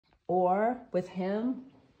or with him,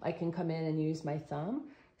 I can come in and use my thumb.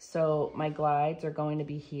 So my glides are going to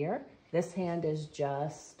be here. This hand is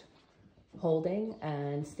just holding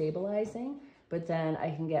and stabilizing, but then I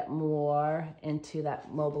can get more into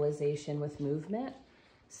that mobilization with movement.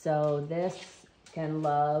 So this can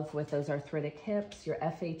love with those arthritic hips, your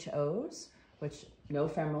FHOs, which no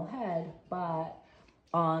femoral head, but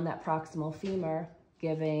on that proximal femur,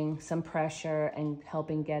 giving some pressure and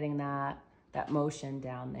helping getting that motion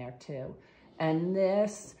down there too. And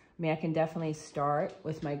this, I mean, I can definitely start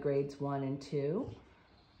with my grades 1 and 2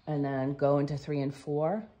 and then go into 3 and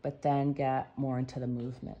 4, but then get more into the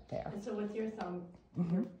movement there. And so with your thumb,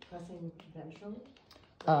 you're pressing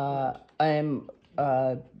ventrally? I'm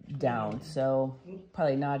down, so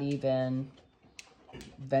probably not even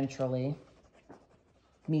ventrally,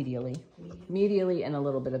 medially and a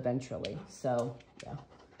little bit of ventrally. So yeah,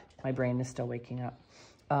 my brain is still waking up.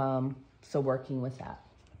 So working with that,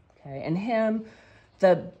 okay. And him,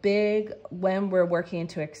 when we're working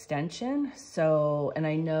into extension, so, and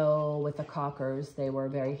I know with the cockers, they were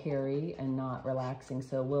very hairy and not relaxing.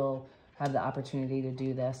 So we'll have the opportunity to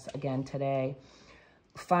do this again today.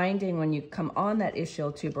 Finding when you come on that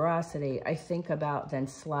ischial tuberosity, I think about then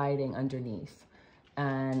sliding underneath,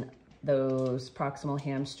 and those proximal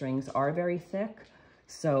hamstrings are very thick.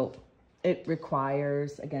 So it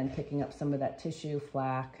requires, again, picking up some of that tissue,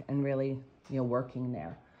 flack, and really, working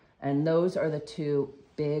there. And those are the two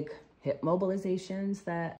big hip mobilizations that